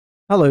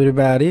Hello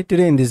everybody,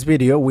 today in this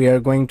video we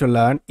are going to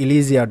learn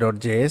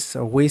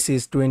Elysia.js, which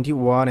is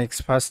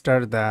 21x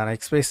faster than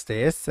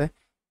Express.js.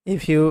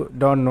 If you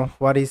don't know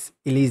what is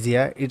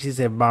Elysia, it is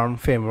a Bun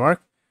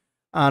framework,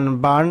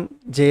 and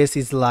Bun.js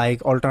is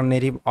like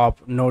alternative of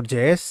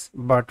Node.js,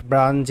 but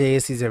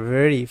Bun.js is a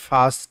very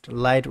fast,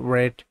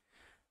 lightweight,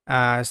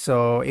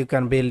 so you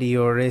can build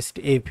your REST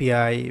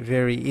API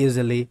very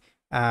easily.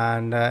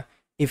 And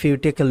if you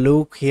take a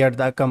look here,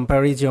 the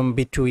comparison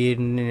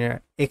between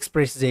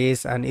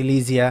Express.js and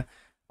Elysia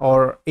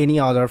or any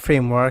other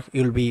framework,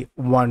 you'll be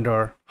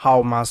wonder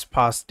how much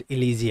fast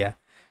Elysia.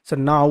 So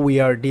now we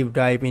are deep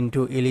dive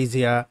into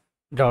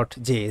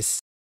Elysia.js.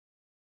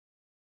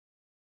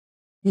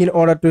 In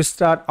order to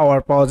start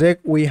our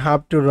project, we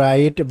have to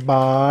write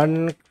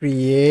bun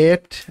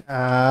create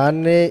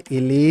an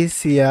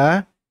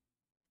Elysia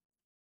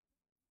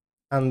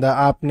and the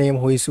app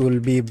name, which will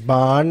be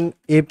Bun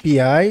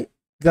API,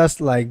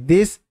 just like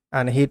this,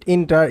 and hit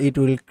enter. It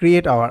will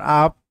create our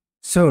app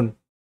soon.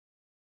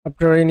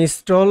 After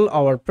install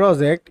our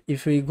project,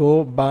 if we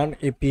go Bun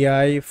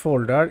API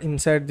folder,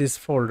 inside this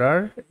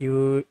folder,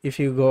 if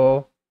you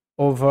go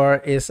over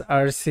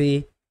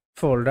src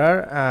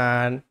folder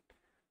and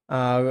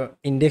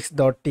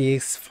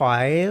index.txt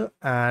file,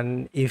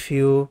 and if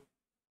you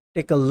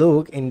take a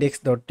look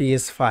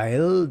index.txt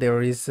file,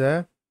 there is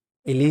a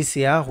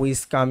Elysia who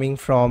is coming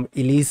from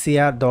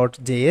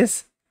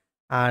Elysia.js,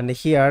 and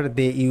here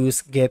they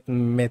use get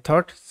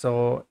method.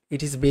 So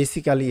it is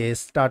basically a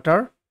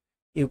starter.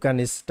 You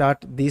can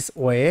start this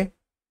way,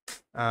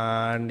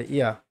 and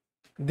yeah,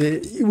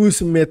 they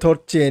use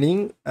method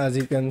chaining, as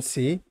you can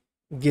see,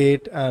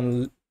 get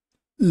and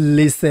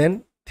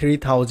listen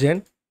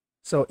 3000.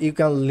 So you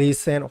can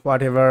listen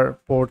whatever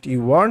port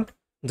you want,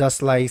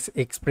 just like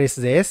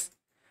Express.js.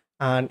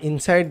 And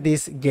inside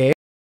this get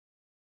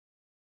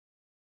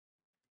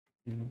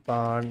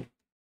Bun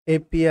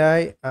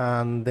API,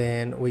 and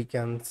then we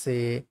can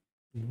say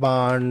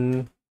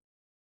Bun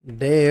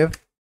dev,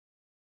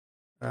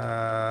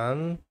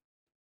 and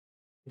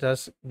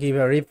just give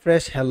a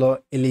refresh. Hello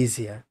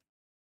Elysia.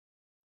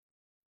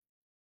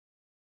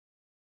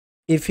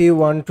 If you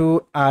want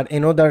to add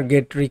another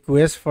get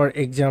request, for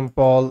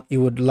example,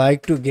 you would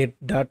like to get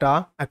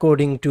data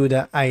according to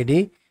the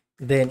ID,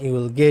 then you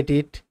will get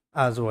it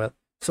as well.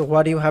 So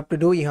what you have to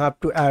do, you have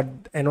to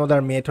add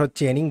another method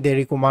chaining. They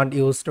recommend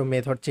use to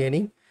method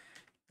chaining,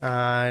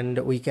 and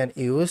we can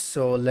use.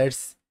 So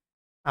let's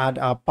add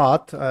a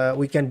path.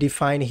 We can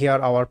define here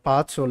our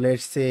path. So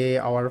let's say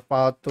our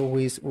path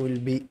which will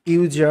be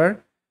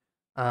user,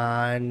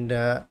 and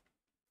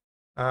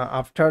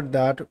after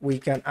that we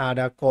can add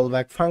a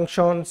callback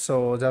function,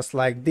 so just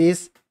like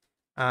this,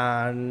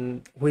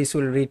 and which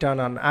will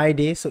return an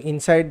ID. So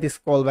inside this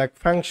callback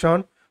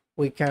function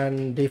we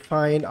can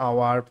define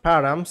our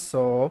params.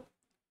 So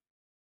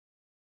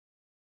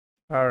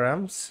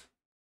params,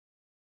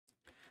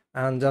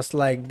 and just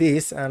like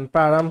this, and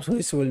params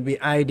which will be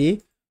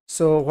ID.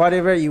 So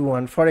whatever you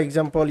want, for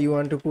example, you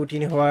want to put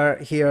in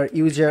here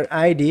user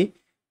ID,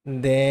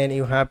 then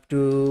you have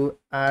to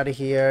add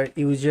here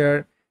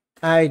user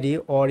ID,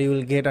 or you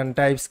will get a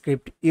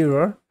TypeScript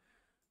error.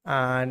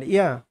 And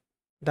yeah,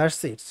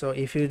 that's it. So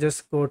if you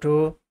just go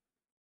to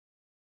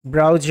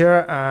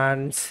browser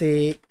and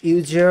say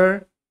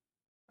user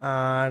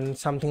and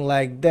something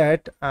like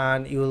that,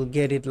 and you will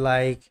get it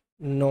like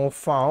no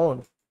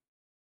found.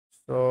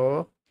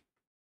 So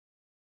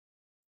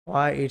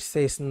why it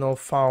says no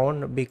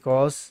found?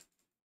 Because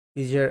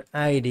user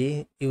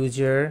ID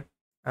user,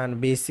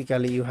 and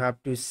basically you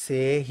have to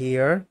say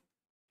here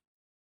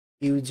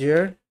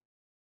user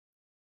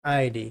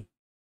ID,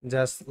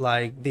 just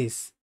like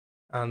this,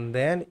 and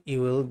then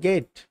you will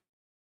get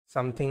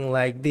something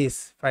like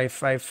this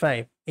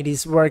 555. It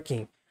is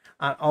working.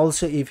 And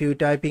also if you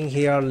typing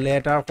here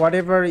letter,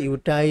 whatever you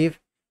type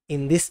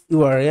in this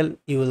URL,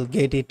 you will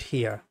get it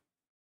here,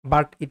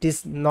 but it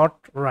is not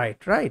right.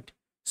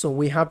 So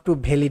we have to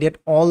validate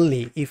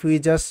only. If we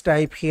just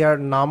type here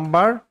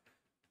number,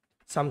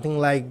 something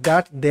like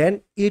that,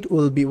 then it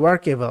will be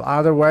workable,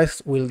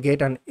 otherwise we'll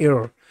get an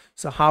error.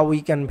 So how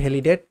we can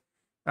validate?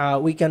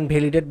 We can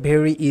validate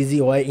very easy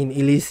way in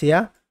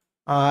Elysia.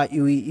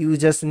 You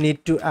just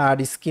need to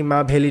add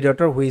schema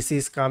validator, which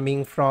is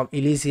coming from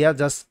Elysia.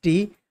 Just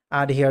t,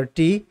 add here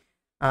t,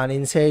 and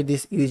inside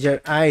this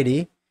user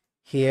ID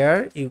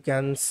here you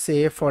can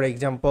say, for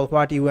example,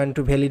 what you want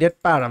to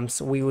validate.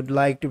 Params, we would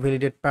like to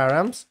validate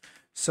params,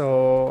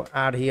 so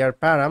add here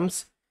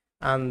params,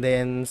 and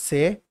then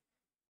say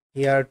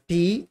here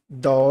t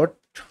dot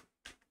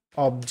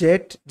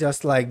object,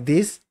 just like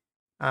this,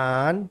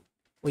 and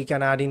we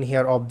can add in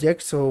here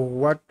object. So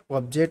what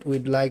object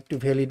we'd like to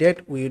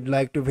validate? We would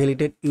like to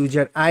validate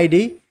user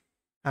ID,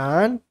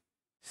 and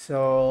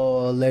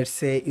so let's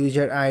say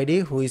user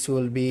ID, which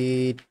will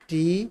be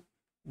t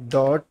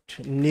dot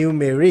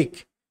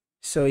numeric.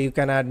 So you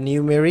can add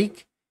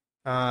numeric.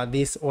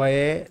 This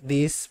way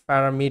this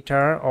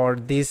parameter or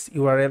this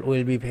URL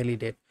will be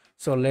validated.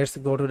 So let's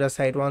go to the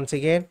site once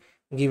again,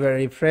 give a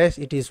refresh.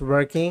 It is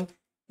working.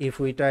 if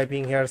we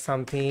typing here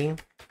something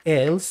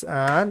else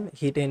and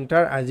hit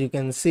enter, as you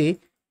can see,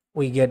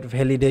 we get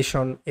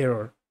validation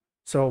error.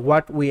 So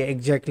what we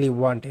exactly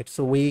wanted,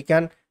 so we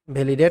can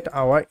validate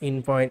our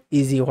endpoint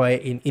easy way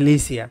in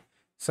Elysia.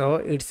 So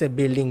it's a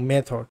building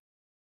method.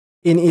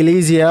 In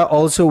Elysia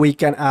also we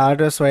can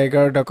add a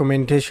Swagger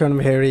documentation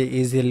very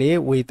easily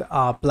with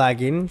a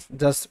plugin.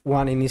 Just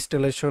one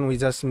installation, we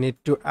just need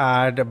to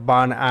add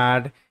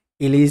Bun.js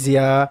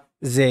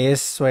ElysiaJs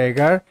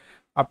Swagger.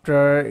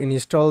 After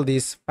install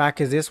these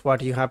packages,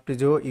 what you have to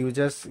do, you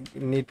just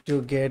need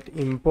to get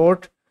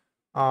import.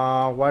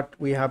 What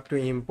we have to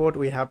import,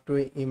 we have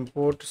to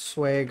import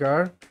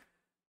Swagger,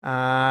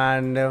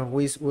 and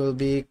which will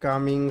be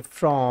coming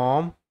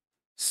from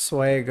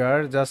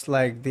Swagger just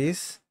like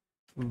this.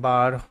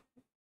 But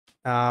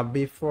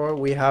before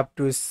we have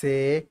to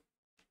say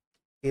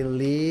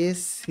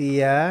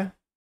ElysiaJs.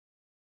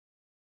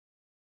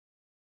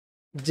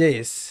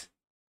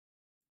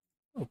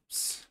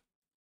 Oops.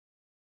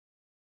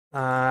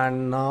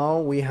 And now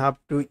we have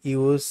to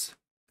use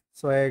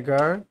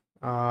Swagger.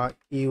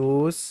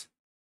 Use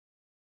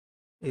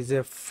is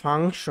a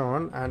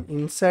function, and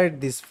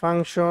inside this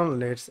function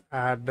let's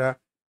add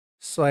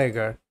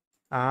Swagger.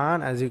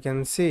 And as you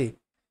can see,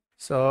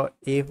 so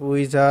if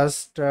we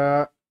just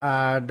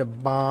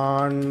add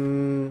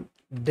bun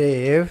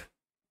dev,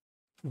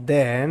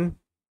 then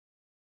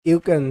you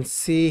can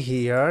see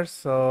here,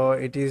 so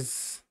it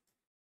is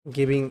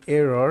giving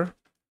error.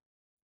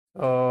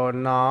 So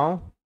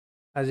now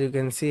as you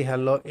can see,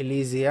 hello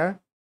Elysia,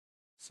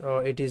 so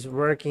it is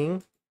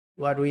working.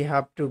 What we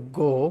have to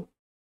go,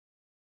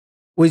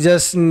 we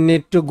just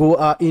need to go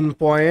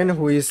endpoint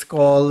who is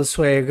called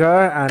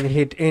Swagger and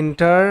hit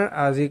enter.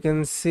 As you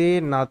can see,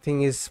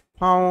 nothing is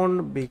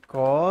found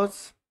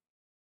because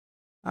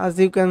as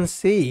you can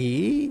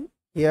see,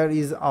 here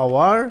is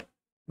our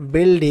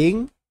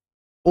building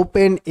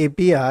open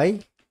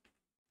API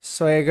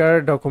Swagger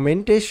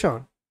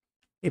documentation,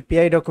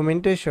 API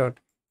documentation.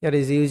 Here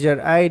is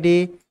user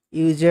ID,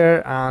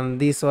 user, and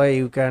this way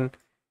you can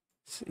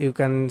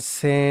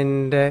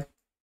send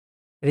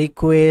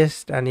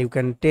request and you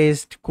can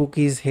test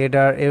cookies,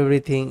 header,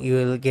 everything you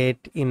will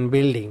get in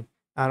building.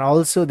 And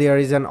also there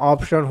is an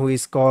option who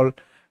is called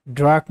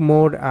dark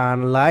mode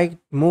and light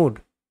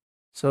mode.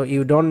 So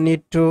you don't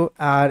need to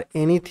add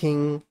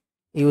anything,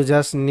 you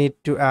just need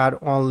to add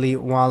only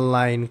one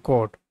line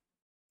code.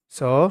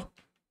 So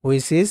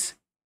which is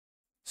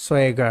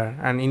Swagger,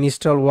 and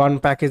install one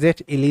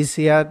package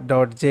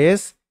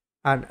Elysia.js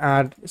and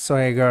add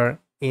Swagger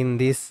in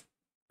this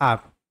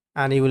app,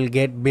 and you will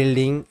get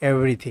building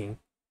everything,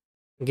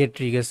 get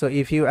trigger. So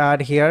if you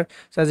add here,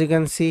 so as you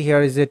can see,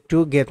 here is a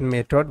to get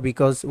method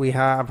because we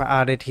have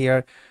added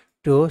here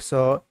to.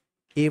 So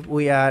if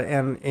we add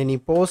any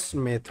post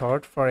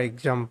method, for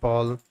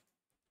example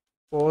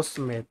post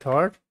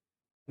method,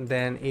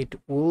 then it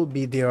will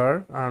be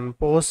there on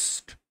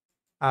post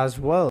as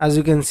well. As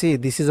you can see,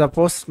 this is a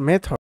post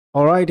method.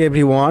 All right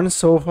everyone,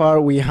 so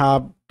far we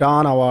have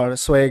done our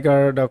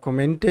Swagger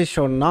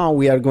documentation. Now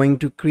we are going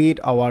to create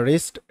our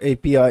REST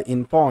API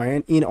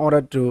endpoint. In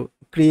order to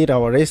create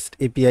our REST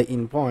API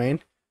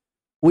endpoint,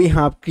 we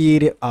have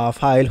created a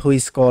file who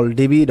is called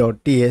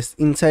db.ts.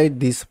 Inside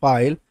this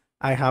file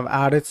I have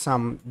added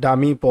some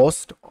dummy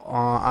post.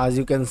 As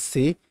you can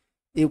see,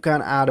 you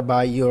can add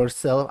by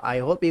yourself. I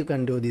hope you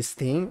can do this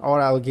thing, or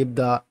I'll give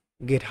the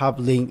GitHub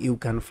link, you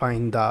can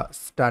find the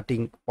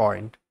starting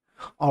point.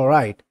 All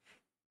right,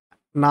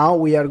 now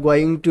we are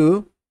going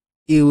to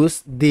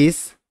use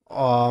this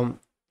all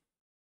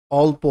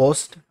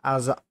post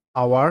as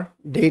our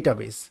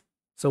database.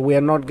 So we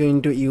are not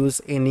going to use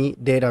any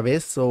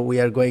database, so we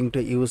are going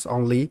to use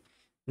only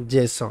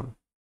JSON.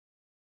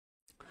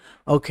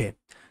 Okay,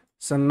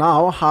 so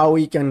now how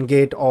we can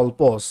get all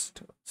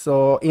post.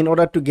 So in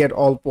order to get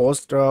all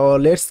post,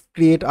 let's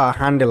create a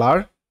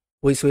handler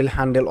which will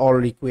handle all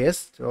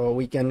requests. So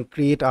we can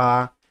create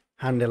a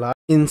handler.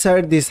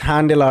 Inside this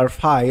handler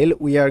file,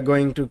 we are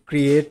going to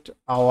create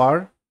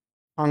our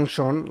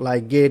function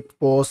like get,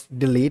 post,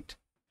 delete.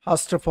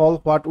 First of all,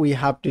 what we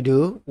have to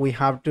do, we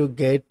have to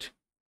get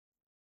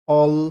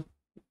all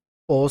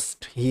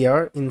post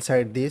here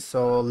inside this.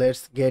 So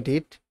let's get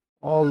it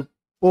all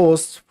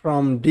post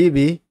from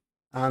db,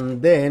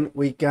 and then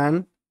we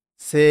can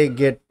say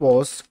get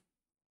post.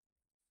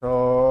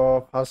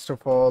 So first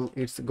of all,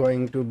 it's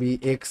going to be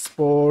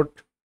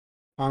export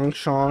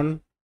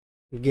function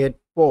get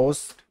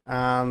post,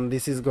 and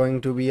this is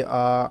going to be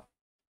a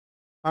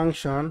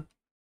function,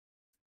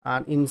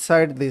 and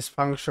inside this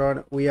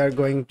function we are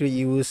going to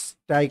use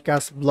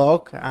typecast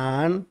block.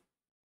 And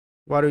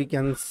what we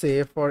can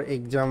say, for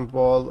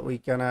example, we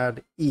can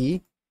add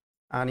e,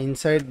 and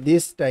inside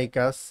this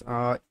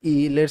typecast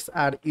e, let's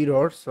add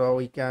error. So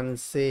we can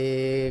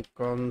say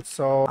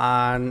console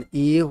and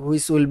e,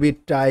 which will be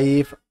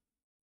type,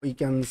 we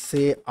can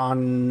say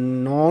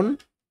unknown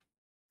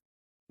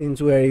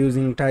since we are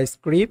using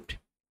TypeScript.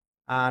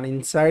 And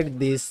inside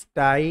this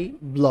type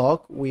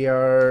block we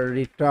are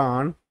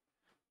return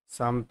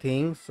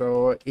something,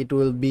 so it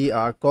will be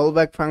a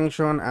callback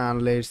function,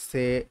 and let's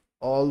say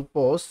all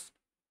posts.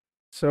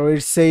 So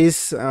it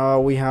says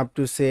we have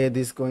to say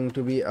this going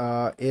to be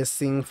a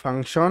async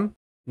function.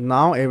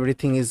 Now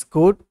everything is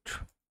good,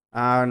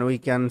 and we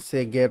can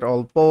say get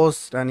all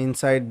posts, and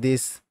inside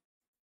this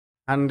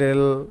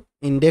handle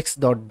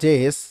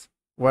index.js,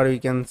 what we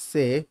can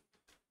say,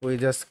 we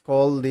just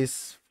call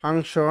this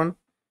function,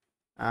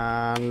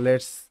 and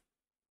let's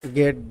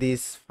get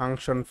this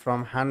function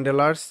from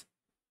handlers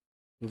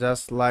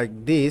just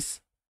like this.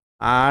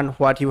 And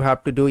what you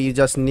have to do, you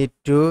just need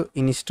to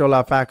install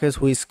a package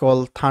which is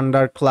called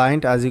Thunder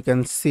Client, as you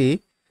can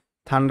see,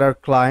 Thunder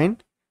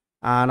Client.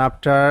 And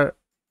after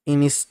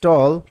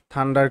install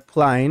Thunder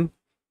Client,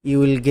 you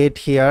will get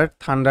here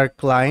Thunder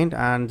Client,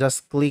 and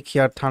just click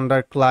here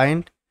Thunder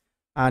Client,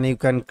 and you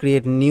can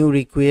create new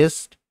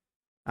request.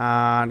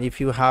 And if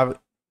you have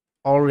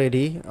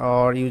already,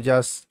 or you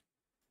just,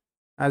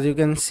 as you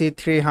can see,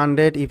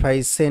 300, if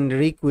I send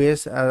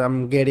request,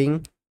 I'm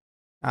getting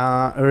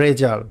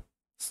result.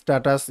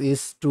 Status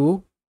is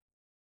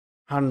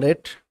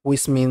 200,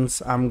 which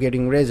means I'm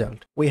getting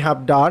result. We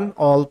have done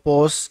all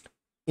post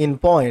in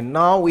point.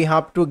 Now we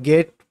have to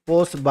get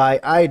post by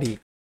ID.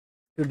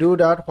 To do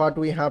that, what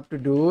we have to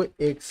do,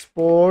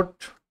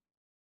 export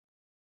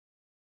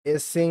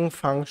async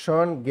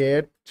function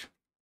get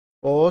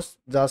post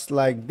just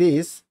like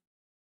this,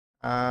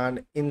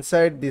 and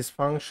inside this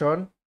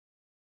function,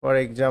 for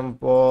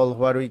example,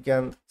 what we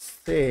can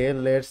say,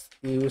 let's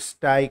use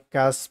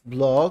typecast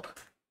block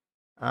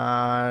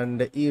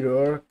and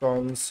error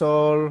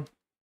console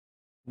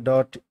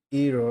dot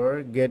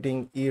error,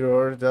 getting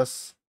error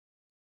just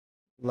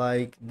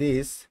like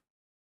this.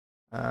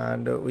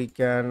 And we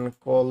can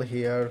call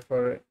here,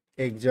 for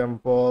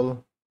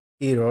example,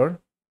 error,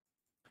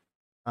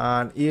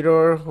 and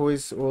error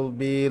which will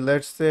be,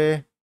 let's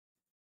say,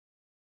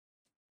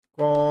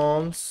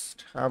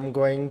 const. I'm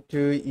going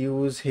to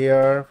use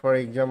here, for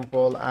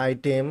example,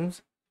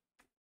 items.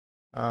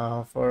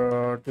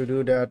 For to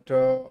do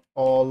that,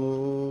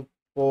 all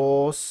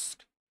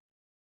post,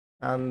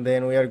 and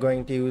then we are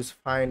going to use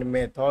find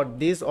method.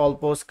 This all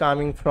post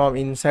coming from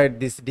inside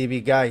this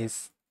db,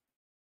 guys.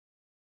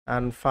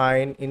 And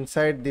find,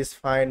 inside this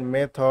find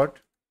method,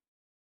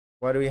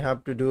 what we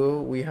have to do,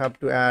 we have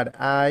to add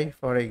I,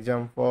 for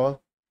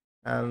example,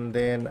 and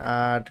then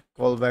add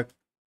callback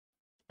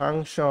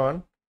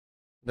function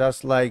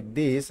just like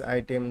this,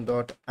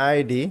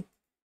 item.id.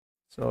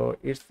 So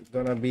it's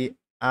gonna be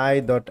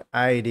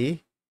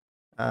I.id,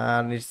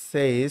 and it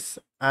says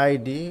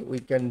id, we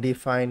can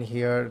define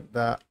here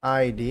the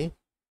id.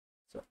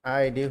 So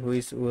id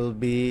which will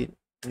be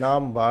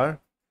number,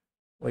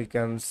 we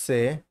can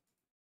say,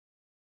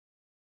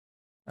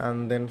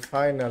 and then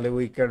finally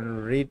we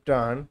can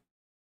return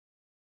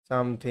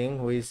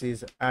something which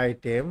is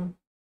item.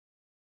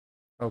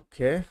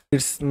 Okay,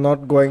 it's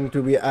not going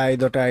to be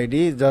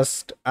I.id,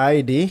 just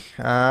id,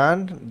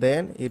 and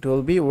then it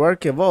will be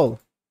workable.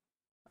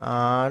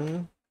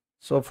 And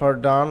so far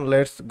done,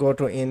 let's go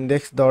to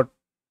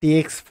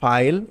index.txt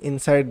file.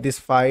 Inside this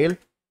file,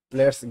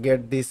 let's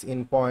get this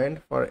in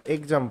point. For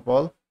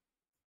example,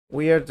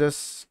 we are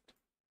just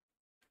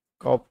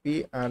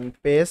copy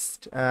and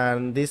paste,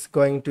 and this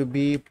going to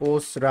be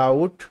post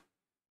route,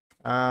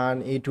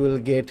 and it will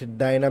get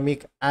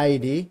dynamic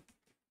id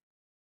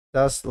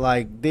just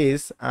like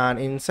this. And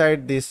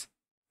inside this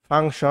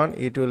function,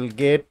 it will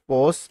get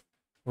post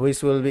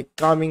which will be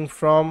coming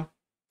from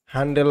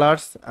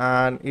handlers,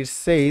 and it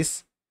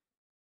says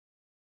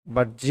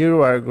but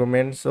zero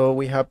argument, so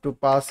we have to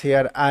pass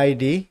here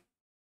id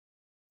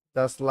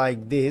just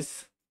like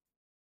this.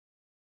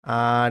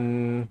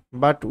 And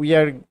but we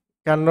are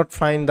cannot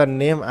find the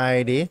name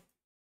id.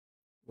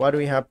 What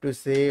we have to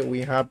say,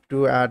 we have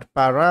to add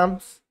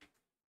params,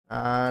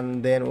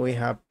 and then we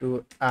have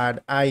to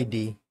add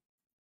id.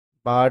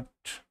 But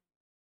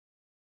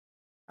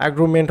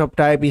argument of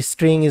type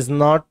string is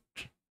not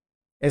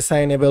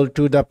assignable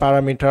to the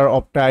parameter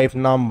of type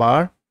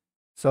number,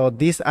 so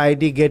this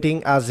id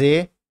getting as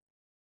a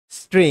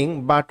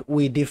string, but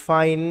we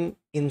define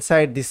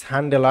inside this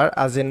handler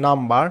as a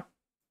number.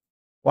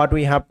 What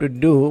we have to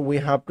do, we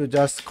have to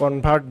just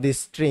convert this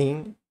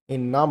string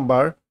in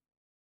number.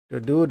 To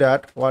do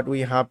that, what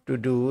we have to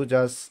do,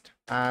 just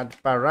add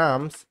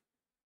params,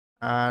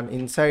 and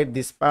inside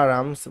this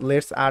params,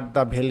 let's add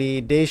the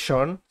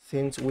validation.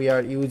 Since we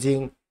are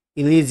using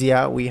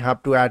Elysia, we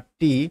have to add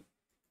t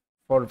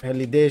for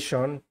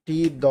validation,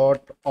 t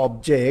dot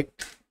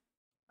object,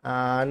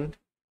 and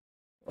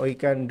we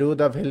can do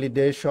the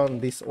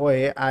validation this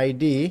way,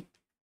 id,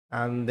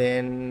 and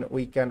then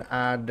we can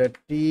add the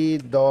t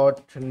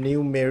dot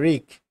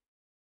numeric,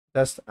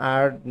 just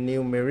add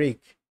numeric,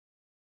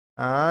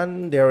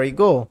 and there we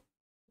go,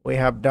 we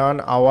have done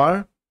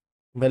our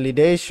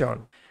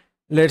validation.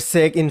 Let's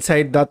check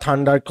inside the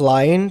Thunder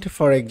client.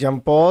 For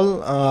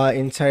example,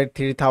 inside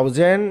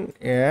 3000,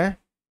 yeah,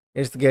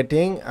 it's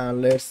getting,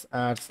 and let's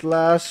add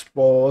slash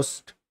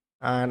post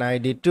and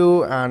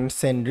id2 and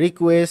send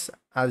request.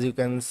 As you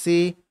can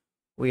see,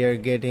 we are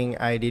getting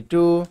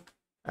id2,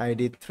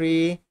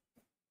 id3,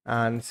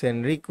 and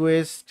send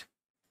request,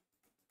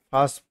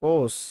 fast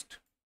post.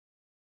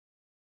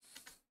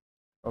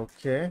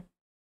 Okay,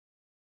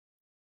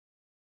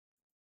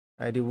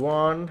 id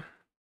 1,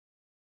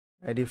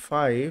 id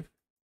 5,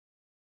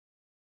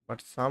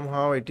 but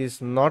somehow it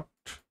is not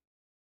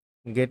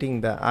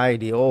getting the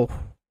id. Oh,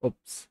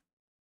 oops,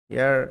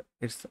 here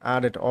it's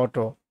added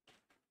auto.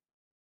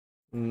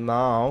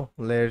 Now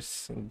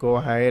let's go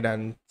ahead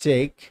and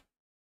check.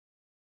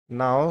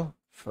 Now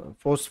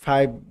post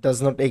 5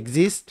 does not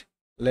exist.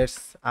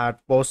 Let's add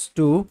post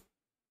 2.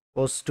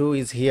 Post 2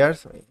 is here.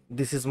 So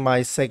this is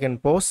my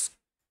second post,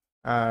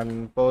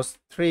 and post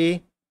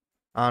 3,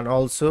 and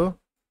also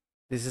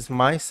this is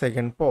my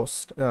second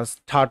post,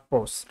 third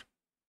post,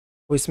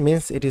 which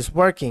means it is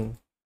working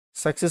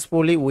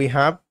successfully. We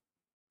have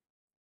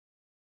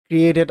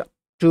created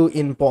two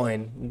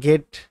endpoint: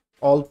 get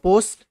all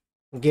post,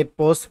 get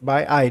post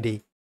by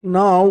id.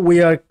 Now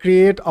we are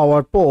create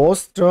our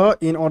post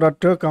in order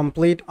to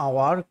complete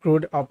our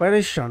CRUD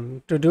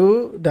operation. To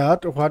do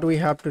that, what we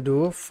have to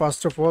do,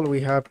 first of all,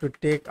 we have to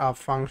take a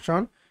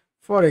function.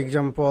 For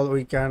example,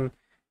 we can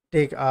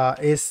take a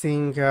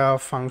async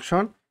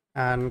function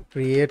and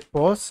create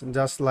post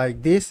just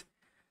like this.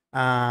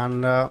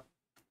 And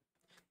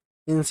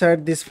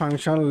inside this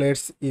function,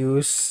 let's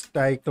use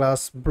type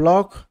class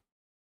block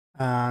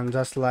and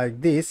just like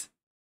this,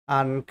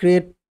 and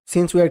create.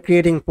 Since we are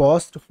creating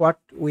post, what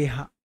we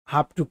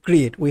have to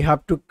create, we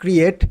have to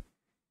create,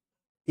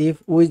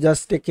 if we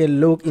just take a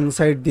look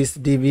inside this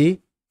db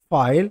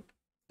file,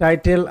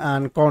 title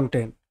and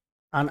content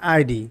and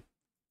id.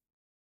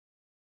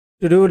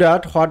 To do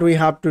that, what we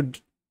have to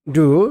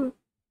do,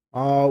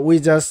 we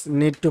just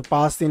need to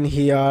pass in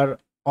here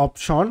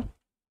option,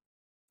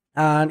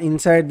 and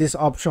inside this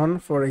option,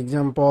 for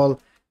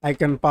example, I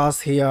can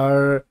pass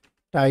here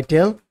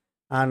title,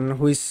 and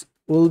which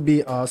will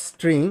be a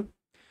string,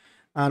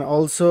 and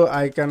also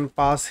I can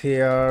pass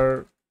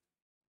here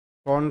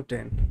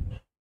content.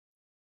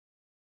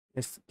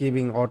 It's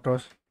giving auto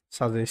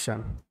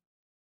suggestion,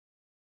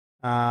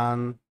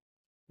 and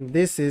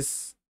this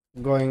is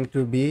going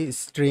to be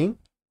string.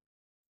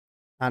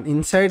 And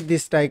inside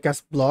this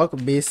typecast block,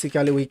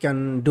 basically we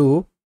can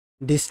do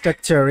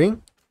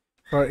destructuring.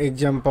 For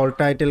example,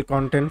 title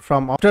content.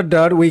 From after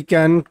that, we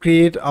can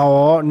create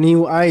our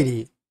new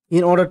id.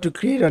 In order to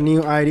create a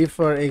new id,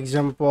 for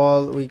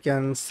example, we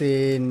can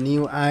say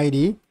new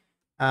id.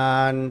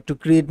 And to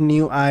create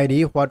new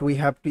id, what we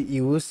have to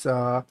use,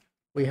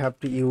 we have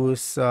to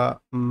use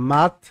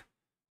math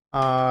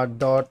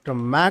dot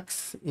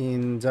max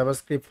in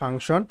JavaScript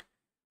function,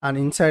 and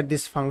inside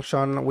this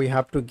function we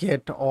have to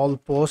get all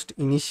post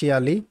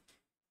initially,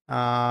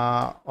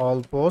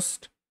 all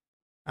post,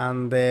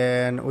 and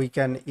then we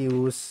can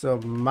use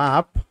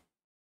map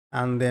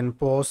and then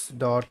post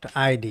dot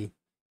id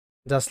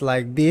just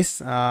like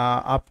this.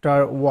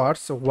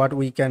 Afterwards, what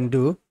we can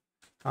do,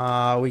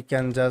 we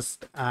can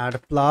just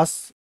add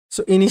plus.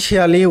 So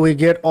initially we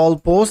get all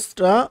post,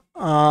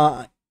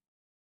 and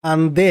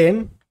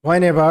then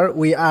whenever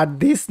we add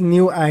this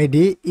new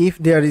id, if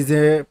there is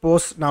a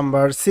post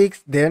number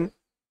 6, then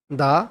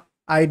the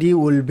id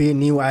will be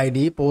new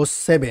id post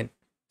 7,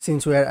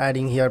 since we are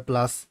adding here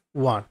plus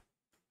 1.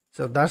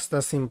 So that's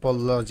the simple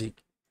logic.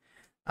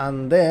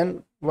 And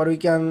then what we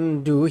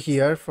can do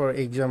here, for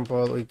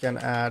example, we can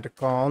add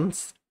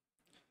const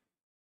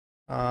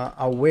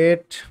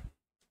await,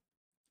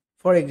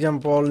 for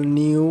example,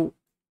 new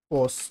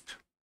post,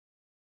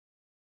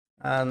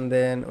 and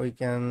then we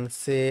can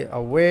say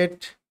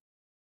await,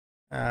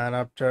 and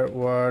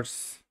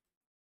afterwards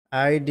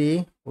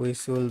id,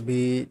 which will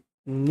be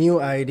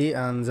new id,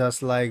 and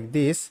just like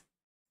this.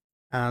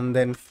 And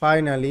then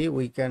finally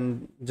we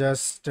can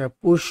just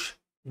push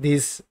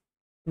this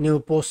new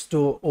post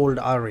to old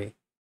array.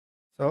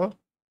 So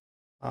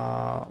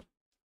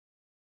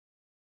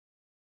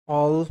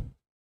all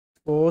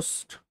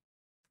post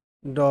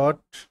dot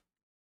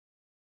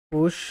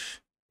push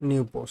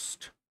new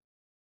post,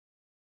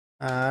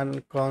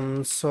 and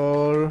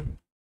console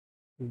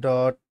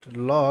dot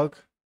log,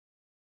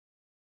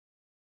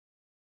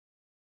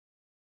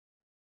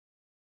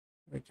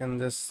 we can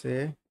just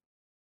say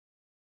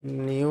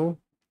new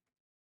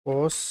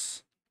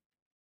post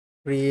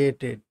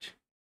created.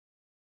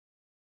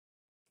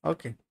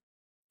 Okay,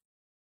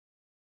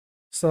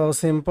 so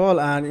simple.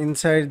 And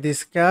inside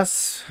this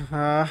class,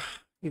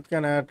 you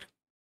can add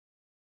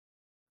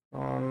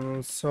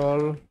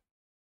console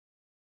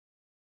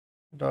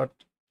dot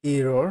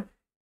error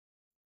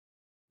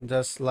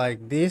just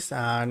like this,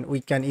 and we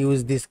can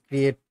use this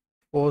create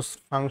post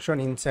function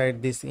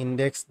inside this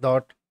index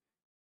dot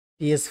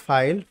ts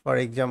file. For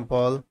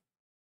example,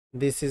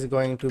 this is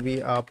going to be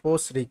a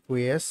post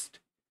request,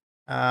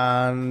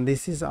 and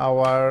this is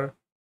our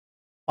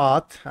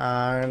path,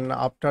 and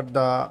after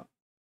the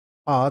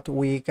path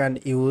we can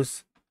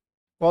use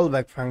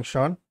callback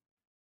function,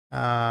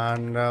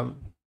 and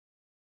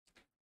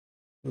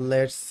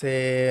let's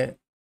say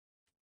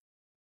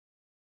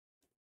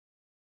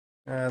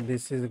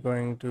this is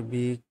going to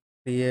be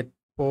create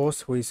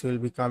post, which will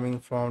be coming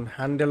from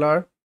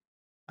handler.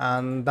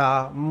 And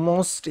the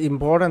most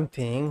important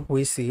thing,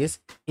 which is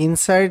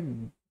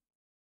inside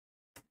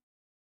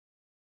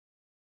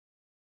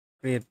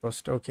create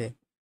post. Okay,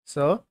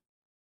 so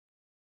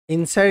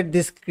inside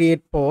this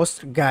create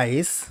post,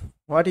 guys,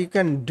 what you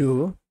can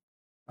do,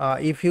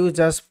 if you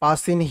just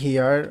pass in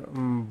here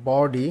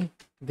body,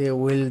 they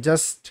will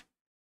just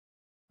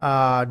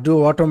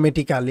do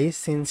automatically,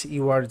 since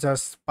you are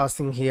just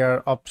passing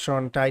here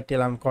option,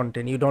 title and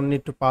content. You don't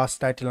need to pass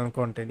title and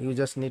content, you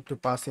just need to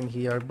pass in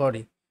here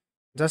body,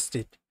 just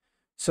it.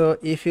 So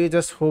if you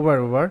just hover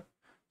over,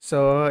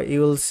 so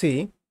you will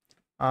see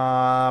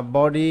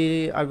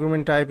body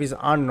argument type is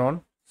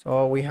unknown,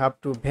 so we have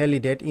to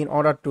validate. In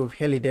order to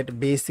validate,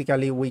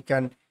 basically we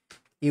can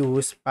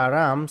use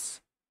params,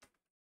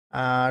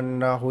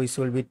 and which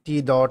will be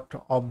t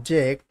dot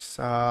objects,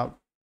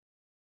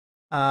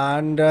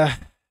 and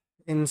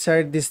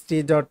inside this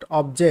t dot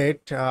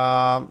object,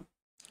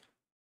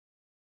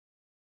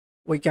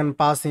 we can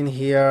pass in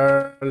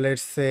here,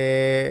 let's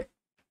say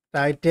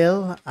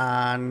title,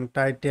 and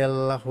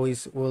title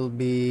which will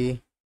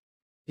be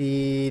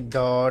t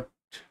dot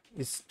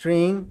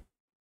string,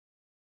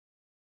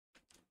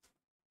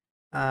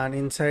 and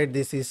inside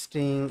this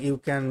string you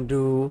can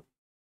do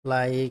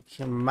like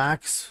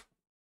max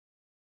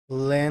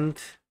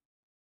length.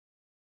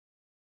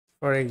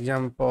 For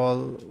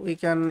example, we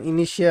can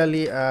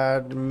initially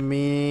add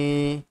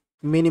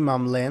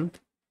minimum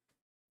length,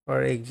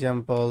 for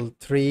example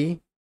 3,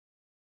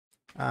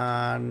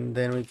 and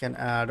then we can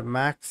add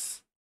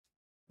max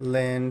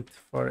length,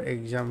 for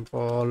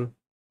example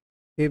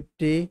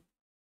 50,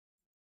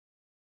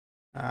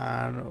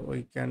 and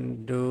we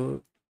can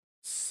do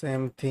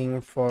same thing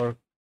for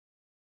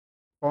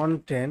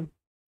content.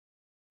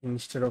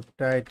 Instead of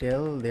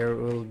title there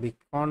will be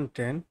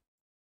content,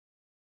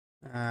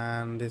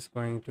 and this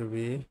going to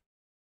be,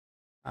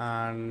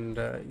 and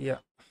yeah,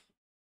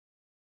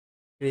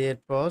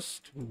 create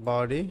post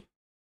body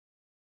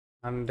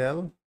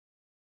handle,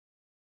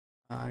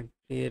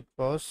 create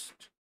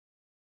post.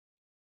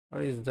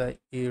 What is the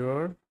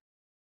error?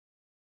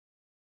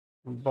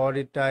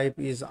 Body type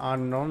is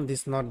unknown,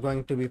 this is not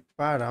going to be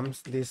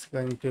params, this is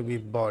going to be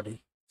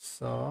body.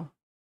 So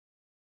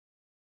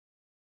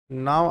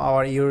now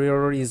our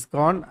error is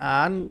gone,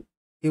 and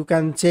you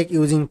can check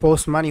using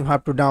Postman. You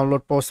have to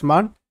download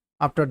Postman.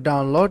 After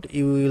download,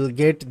 you will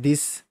get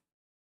this,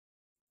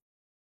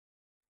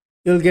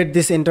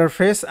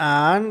 interface,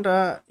 and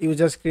you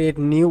just create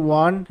new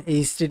one,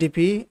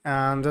 HTTP,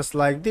 and just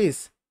like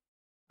this,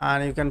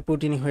 and you can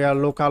put in here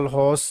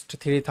localhost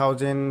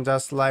 3000,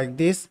 just like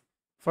this.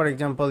 For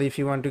example, if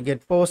you want to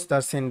get post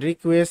that send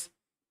request,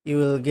 you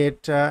will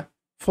get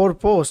 4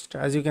 posts,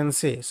 as you can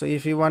see. So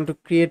if you want to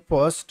create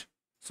post,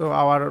 so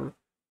our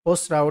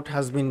post route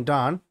has been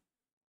done.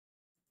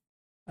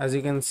 As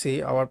you can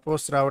see, our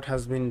post route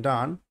has been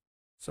done,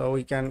 so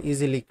we can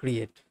easily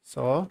create.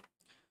 So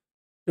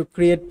to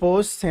create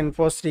post, send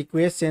post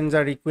request, change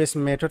the request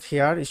method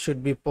here, it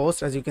should be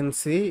post. As you can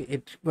see,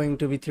 it's going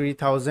to be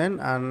 3000,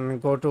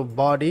 and go to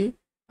body,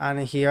 and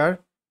here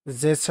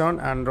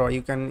JSON and row.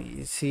 You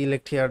can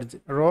select here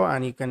row,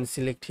 and you can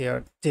select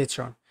here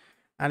JSON,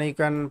 and you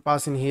can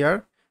pass in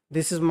here,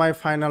 this is my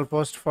final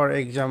post, for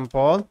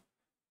example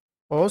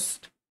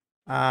post,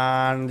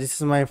 and this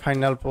is my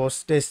final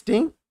post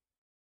testing.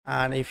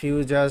 And if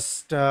you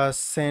just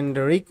send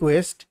a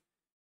request,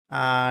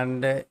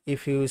 and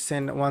if you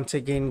send once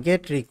again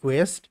get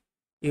request,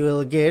 you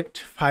will get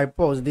 5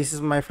 posts. This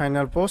is my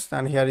final post,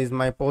 and here is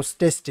my post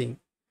testing.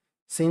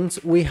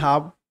 Since we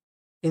have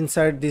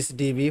inside this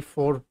db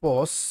 4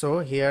 posts, so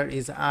here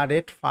is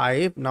added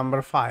 5,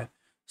 number 5,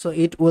 so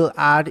it will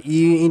add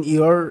you in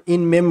your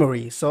in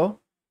memory, so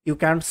you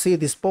can see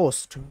this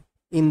post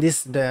in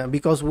this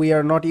because we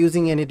are not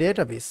using any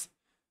database.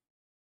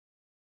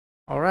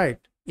 All right,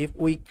 if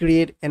we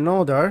create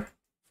another,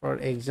 for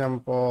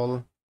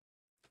example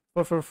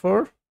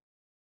 444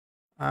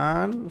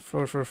 and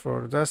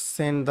 444, just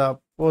send the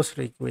post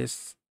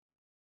request,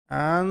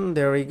 and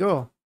there we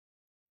go,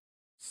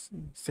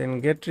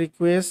 send get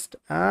request,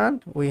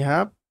 and we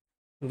have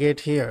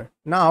get here.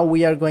 Now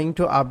we are going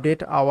to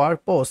update our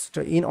post.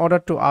 In order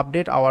to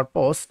update our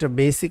post,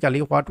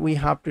 basically what we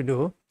have to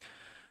do,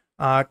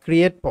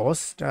 create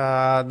post,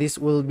 this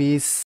will be,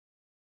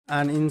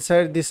 and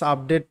inside this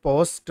update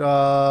post,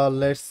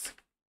 let's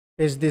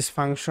paste this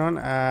function,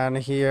 and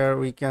here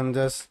we can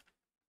just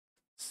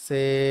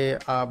say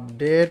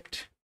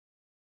update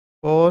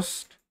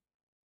post,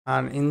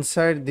 and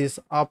inside this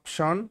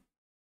option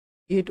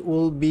it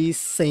will be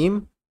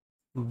same,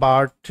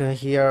 but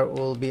here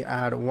will be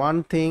add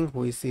one thing,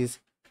 which is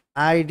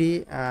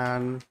id,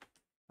 and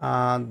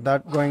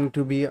that going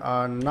to be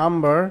a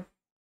number,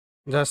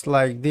 just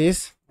like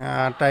this.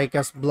 Type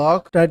as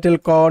block title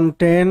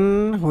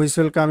content, which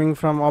will coming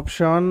from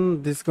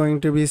option, this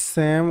going to be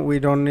same. We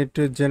don't need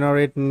to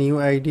generate new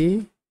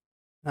id,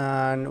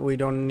 and we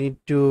don't need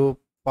to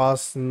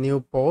pass new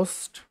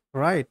post,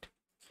 right?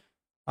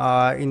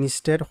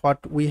 Instead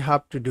what we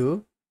have to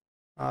do,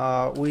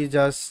 we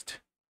just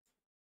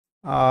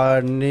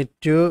need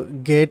to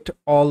get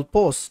all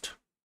post.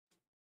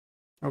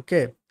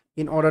 Okay,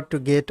 in order to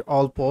get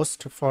all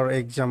post, for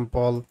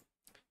example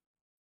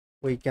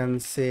we can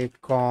say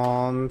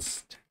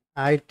const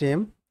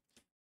item,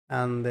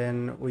 and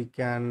then we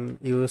can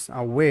use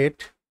a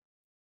wait,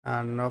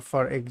 and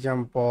for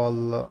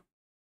example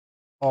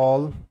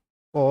all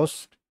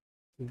post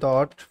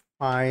dot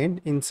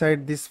find.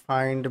 Inside this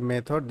find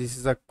method, this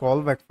is a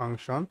callback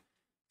function.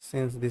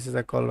 Since this is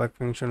a callback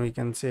function, we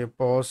can say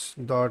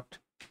post dot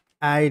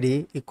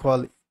id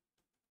equal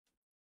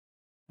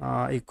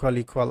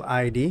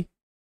id,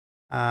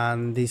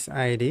 and this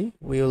id,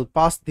 we will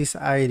pass this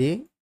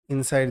id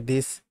inside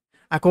this.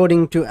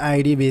 According to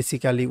id,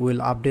 basically we'll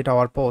update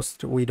our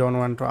post. We don't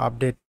want to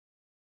update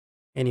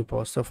any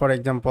post. So for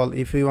example,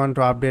 if we want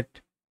to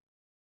update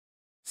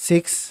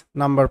 6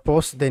 number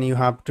post, then you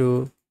have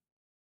to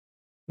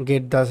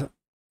get the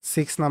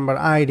 6 number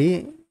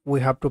id. We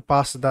have to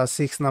pass the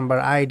 6 number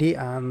id,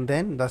 and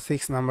then the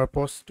 6 number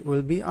post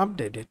will be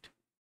updated.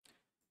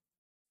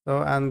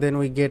 So and then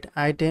we get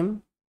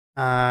item,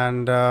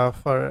 and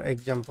for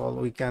example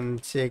we can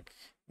check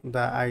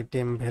the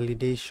item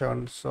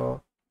validation.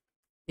 So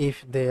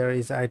if there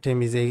is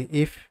item is a,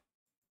 if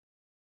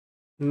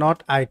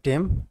not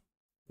item,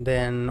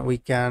 then we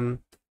can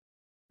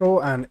throw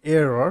an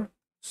error.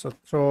 So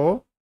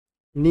throw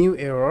new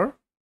error.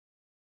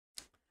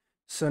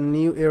 So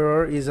new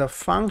error is a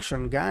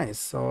function, guys.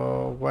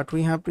 So what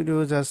we have to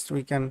do is just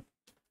we can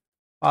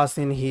pass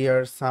in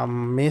here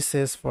some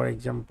message, for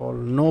example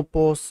no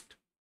post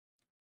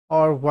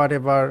or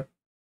whatever,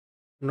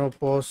 no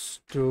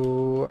post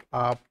to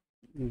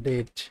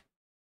update.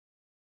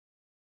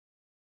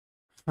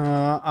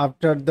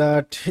 After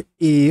that,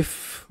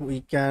 if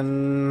we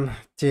can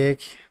check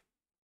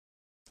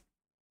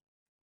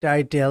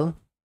title,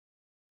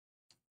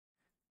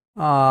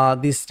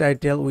 this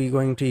title we're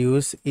going to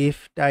use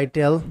if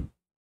title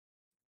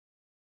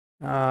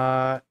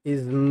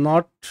is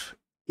not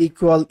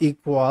equal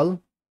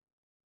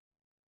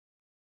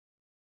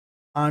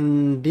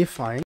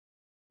undefined.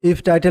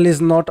 If title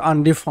is not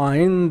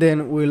undefined,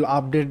 then we'll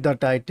update the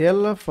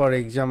title. For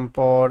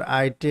example,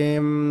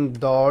 item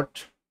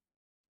dot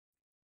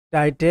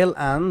title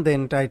and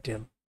then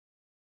title.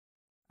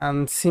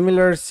 And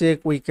similar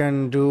check we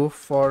can do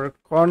for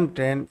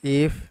content.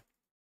 If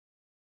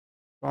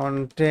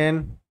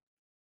content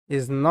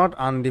is not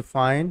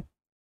undefined,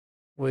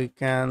 we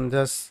can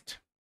just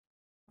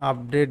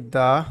update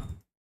the,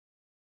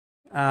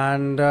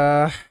 and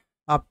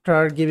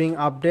after giving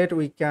update,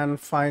 we can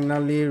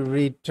finally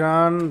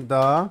return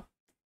the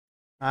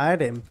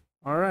item.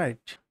 All right,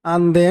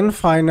 and then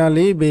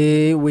finally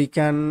we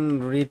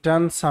can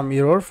return some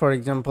error. For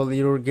example,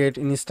 you get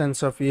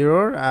instance of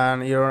error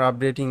and you're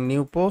updating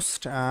new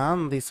post,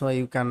 and this way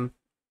you can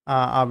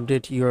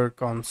update your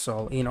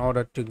console in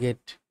order to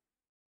get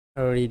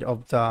rid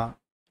of the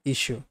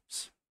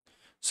issues.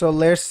 So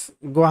let's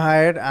go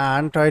ahead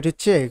and try to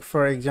check.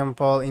 For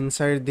example,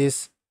 inside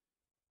this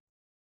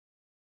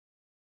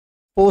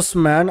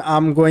postman,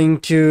 I'm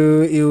going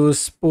to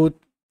use put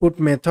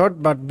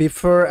method, but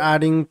before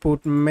adding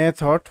put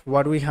method,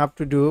 what we have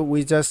to do,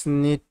 we just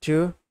need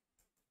to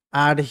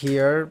add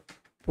here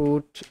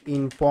put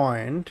in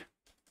point.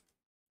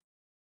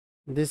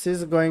 This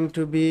is going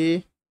to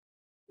be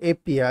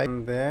API,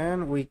 and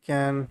then we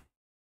can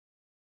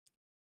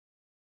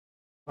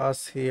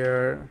pass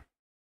here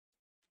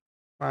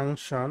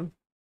function.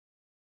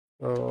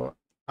 So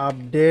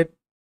update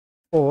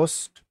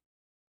post,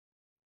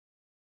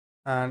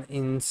 and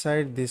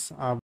inside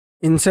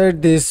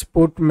this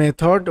put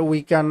method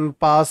we can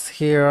pass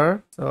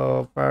here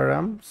so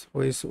params,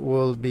 which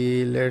will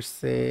be, let's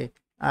say,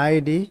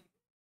 id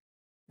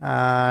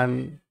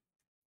and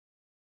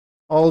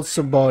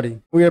also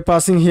body. We are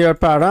passing here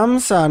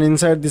params, and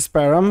inside this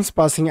params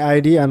passing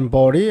id and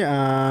body,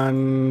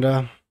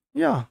 and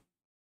yeah,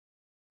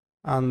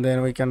 and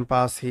then we can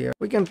pass here,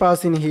 we can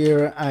pass in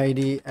here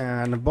id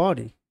and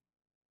body.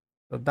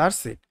 So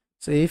that's it.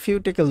 So if you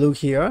take a look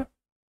here,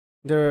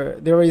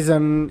 there is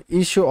an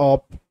issue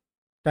of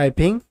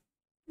typing.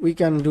 We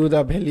can do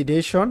the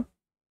validation.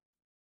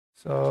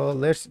 So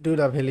let's do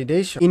the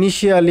validation.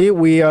 Initially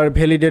we are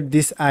validate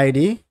this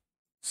id,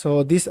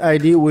 so this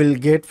id will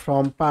get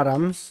from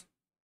params.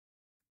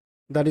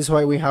 That is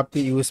why we have to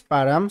use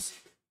params.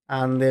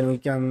 And then we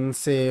can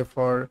say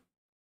for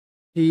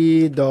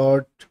t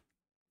dot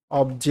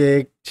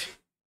object,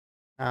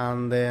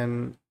 and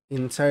then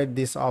inside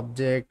this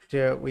object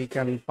we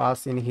can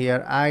pass in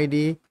here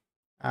id,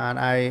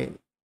 and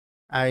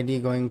id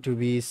going to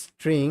be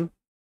string.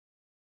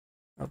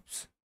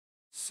 Oops.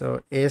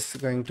 So s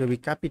going to be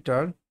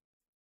capital,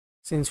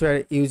 since we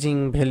are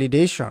using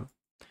validation.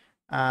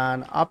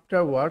 And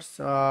afterwards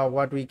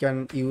what we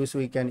can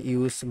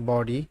use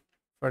body.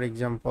 For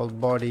example,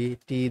 body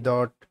t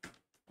dot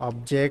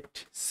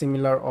object,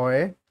 similar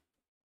way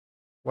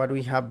what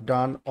we have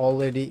done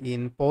already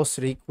in post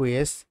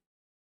request.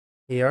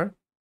 Here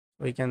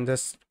we can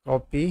just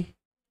copy.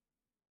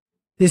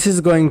 This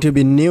is going to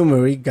be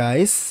numeric,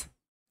 guys,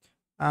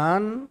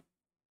 and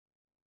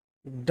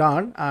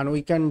done. And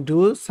we can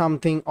do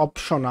something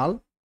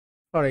optional.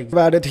 For example,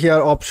 added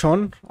here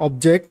option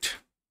object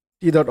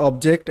t dot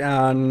object,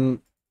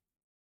 and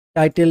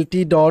title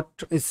t dot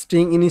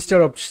string,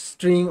 instead of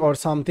string or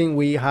something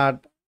we had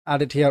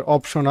added here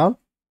optional.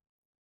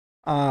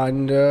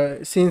 And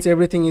since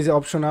everything is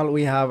optional,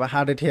 we have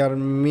added here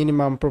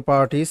minimum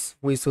properties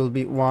which will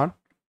be 1,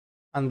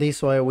 and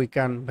this way we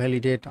can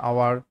validate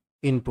our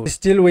input.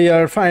 Still we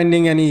are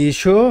finding any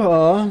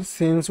issue.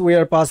 Since we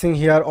are passing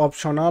here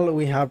optional,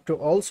 we have to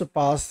also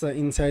pass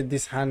inside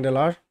this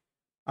handler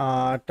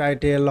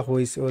title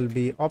which will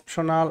be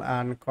optional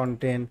and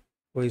content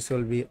which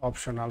will be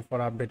optional for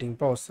updating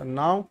posts. And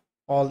now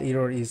all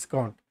error is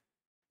gone.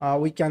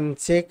 We can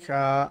check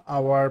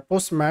our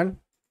postman.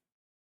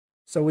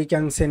 So we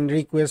can send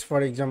request,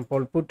 for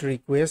example put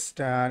request,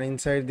 and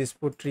inside this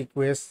put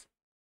request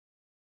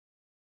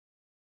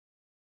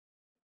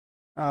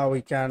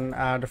we can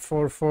add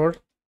 44,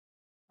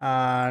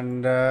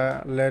 and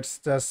let's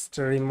just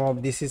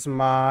remove this is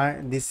my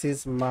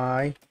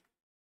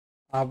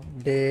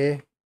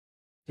updating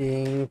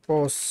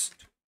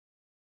post,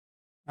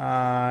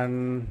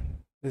 and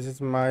this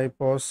is my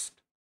post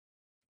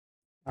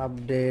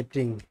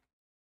updating,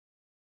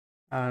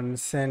 and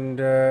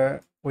send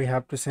we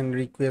have to send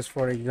request,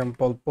 for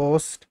example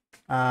post,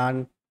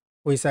 and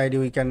which id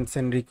we can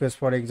send request,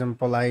 for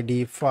example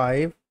id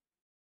 5,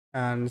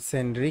 and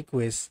send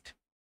request.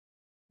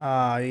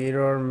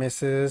 Error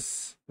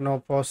message, no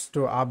post to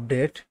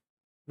update.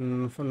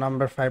 For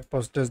number 5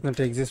 post does not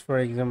exist, for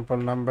example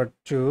number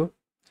 2,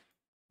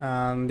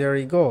 and there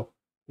you go.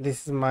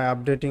 This is my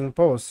updating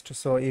post.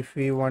 So if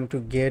we want to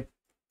get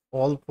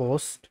all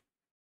post,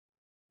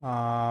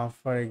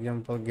 for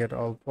example get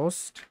all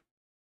post,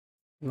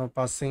 no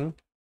passing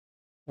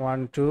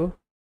 1 2.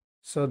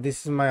 So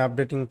this is my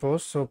updating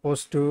post. So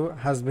post 2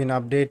 has been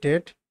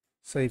updated.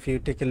 So if you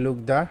take a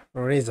look the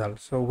result,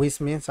 so which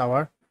means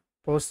our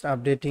post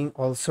updating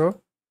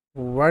also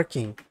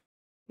working.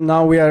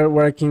 Now we are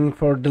working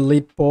for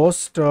delete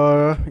post.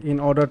 In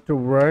order to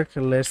work,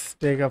 let's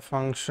take a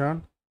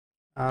function,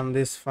 and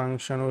this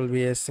function will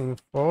be async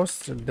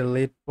post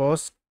delete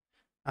post,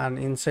 and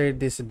inside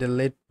this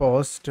delete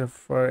post,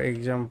 for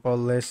example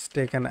let's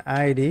take an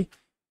id,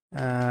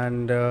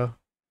 and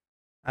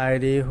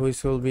id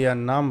which will be a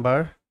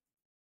number.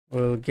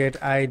 We'll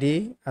get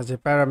id as a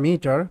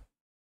parameter,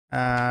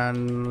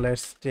 and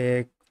let's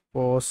take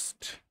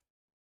post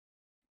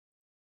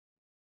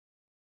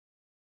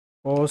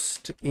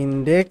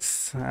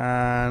index,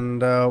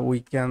 and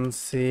we can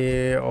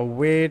say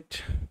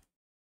await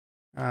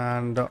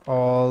and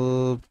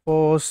all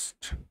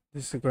post.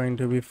 This is going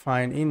to be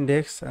find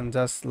index, and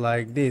just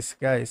like this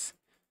guys.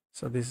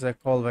 So this is a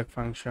callback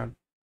function.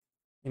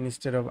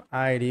 Instead of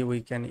id we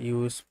can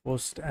use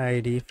post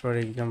id, for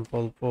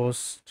example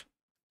post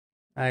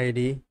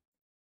id,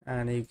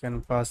 and you can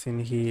pass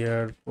in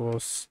here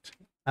post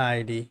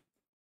id.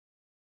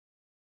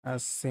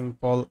 As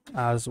simple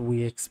as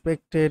we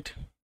expected,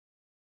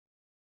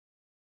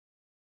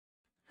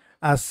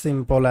 as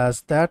simple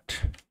as that.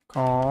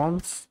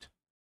 Const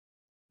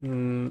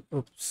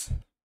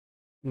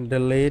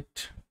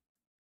delete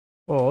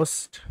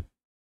post,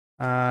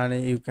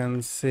 and you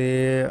can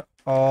say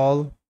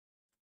all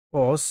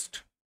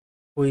post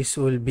which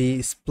will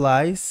be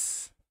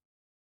splice,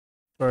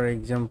 for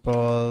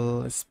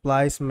example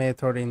splice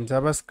method in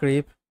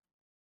JavaScript.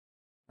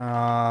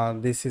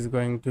 This is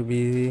going to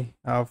be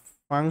a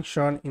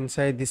function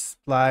inside this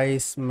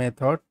splice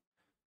method.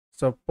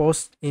 So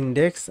post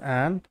index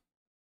and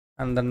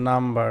the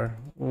number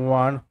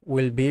 1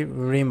 will be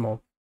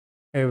removed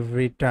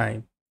every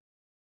time,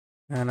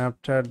 and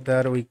after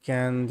that we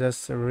can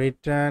just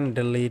return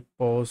delete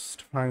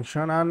post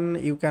function, and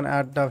you can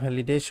add the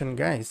validation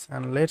guys,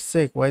 and let's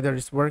check whether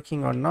it's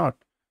working or not.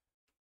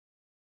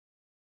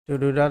 To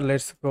do that,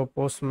 let's go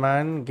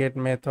postman get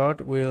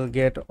method, we'll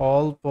get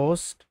all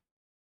post.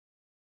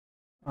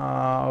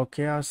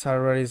 Okay, our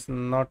server is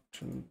not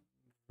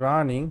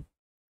running.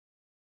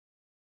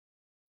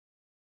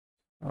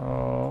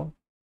 Oh,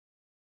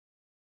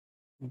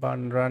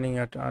 Bun running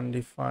at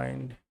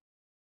undefined.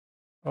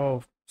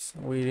 Oh,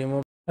 we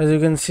remove. As you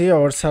can see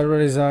our server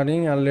is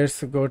running, and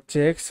let's go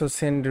check. So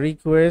send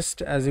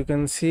request, as you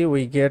can see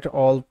we get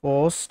all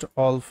post,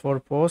 all 4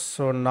 posts.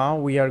 So now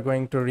we are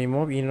going to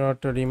remove. In order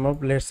to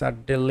remove, let's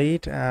add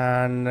delete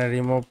and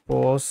remove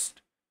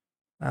post,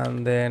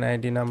 and then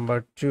id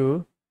number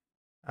 2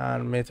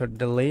 and method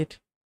delete,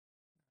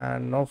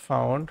 and no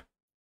found.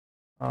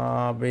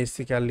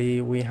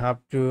 Basically we have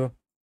to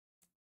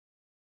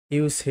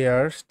use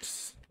here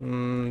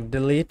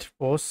delete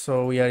post,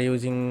 so we are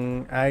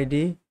using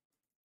id,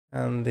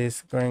 and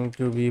this going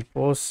to be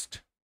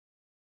post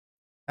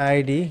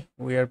id.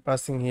 We are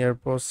passing here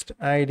post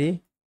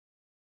id,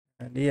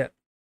 and yeah,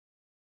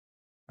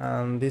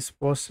 and this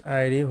post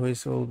id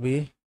which will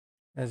be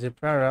as a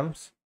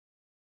params,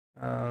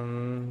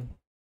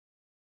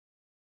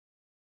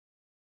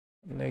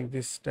 like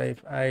this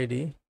type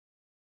id.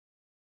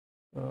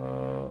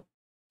 So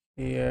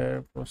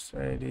here post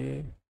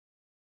id,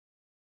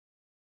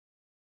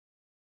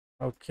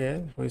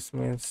 okay, which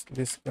means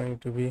this going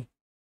to be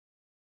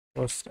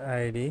post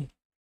id,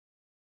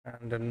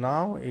 and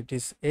now it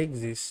is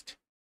exist.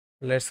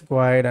 let's go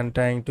ahead and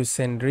trying to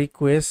send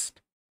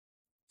request.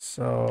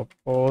 So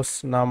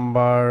post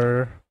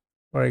number,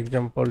 for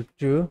example,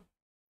 2,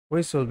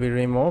 which will be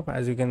remove,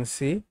 as you can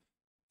see.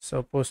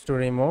 So post to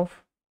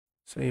remove.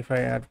 So if I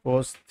add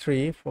post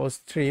 3,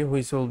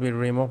 which will be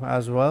removed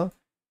as well.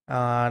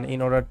 And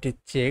in order to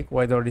check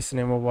whether it is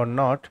removed or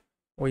not,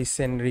 we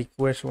send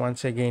request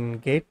once again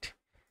get,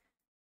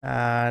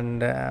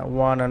 and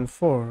 1 and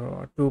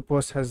 4, 2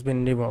 posts has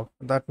been removed.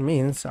 That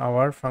means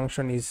our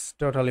function is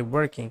totally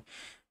working.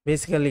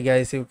 Basically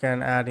guys, you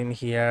can add in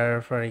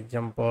here, for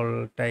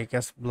example,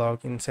 typecast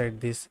block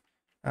inside this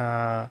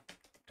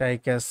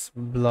typecast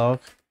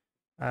block,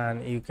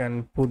 and you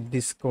can put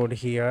this code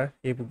here.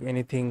 If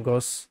anything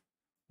goes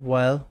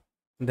well,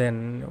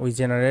 then we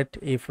generate.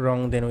 If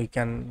wrong, then we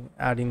can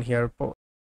add in here